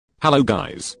Hello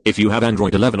guys, if you have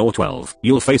Android 11 or 12,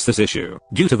 you'll face this issue.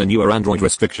 Due to the newer Android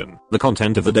restriction, the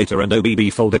content of the data and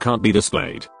OBB folder can't be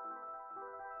displayed.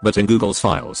 But in Google's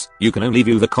files, you can only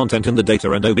view the content in the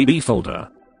data and OBB folder.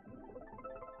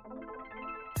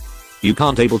 You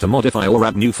can't able to modify or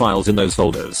add new files in those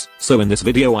folders, so in this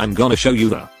video I'm gonna show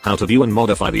you how to view and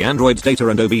modify the Android's data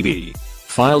and OBB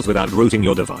files without rooting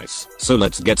your device. So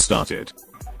let's get started.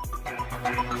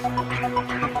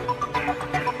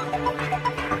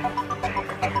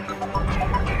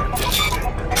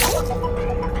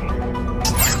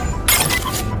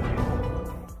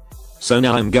 So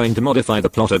now I'm going to modify the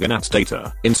pubg and apps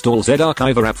data. Install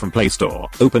Z-Archiver app from Play Store.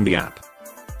 Open the app.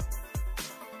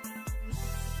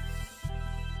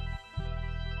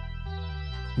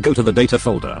 Go to the data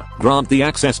folder. Grant the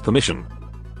access permission.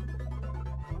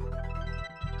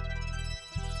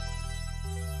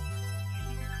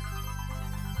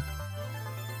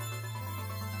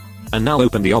 And now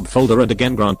open the OBB folder and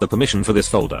again grant the permission for this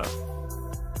folder.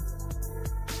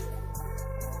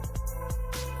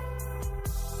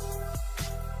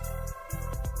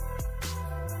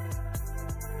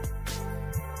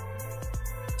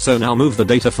 So now move the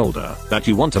data folder that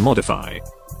you want to modify.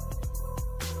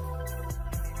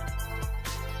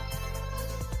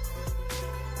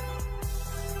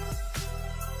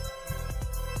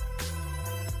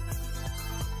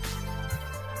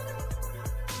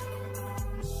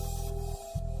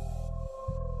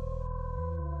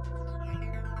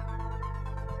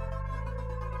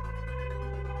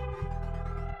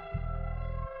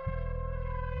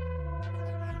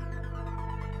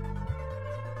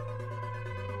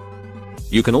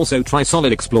 You can also try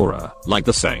Solid Explorer, like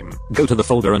the same. Go to the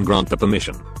folder and grant the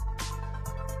permission.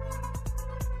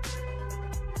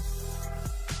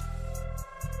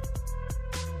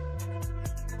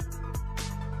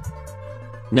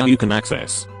 Now you can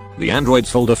access the Android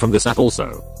folder from this app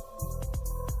also.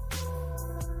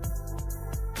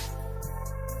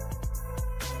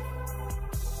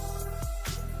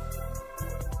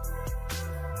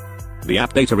 The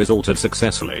app data is altered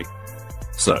successfully.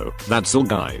 So, that's all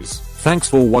guys. Thanks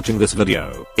for watching this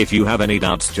video. If you have any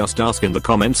doubts, just ask in the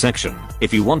comment section.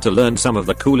 If you want to learn some of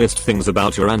the coolest things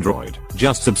about your Android,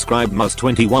 just subscribe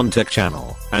Mus21 Tech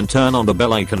channel and turn on the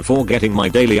bell icon for getting my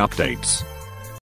daily updates.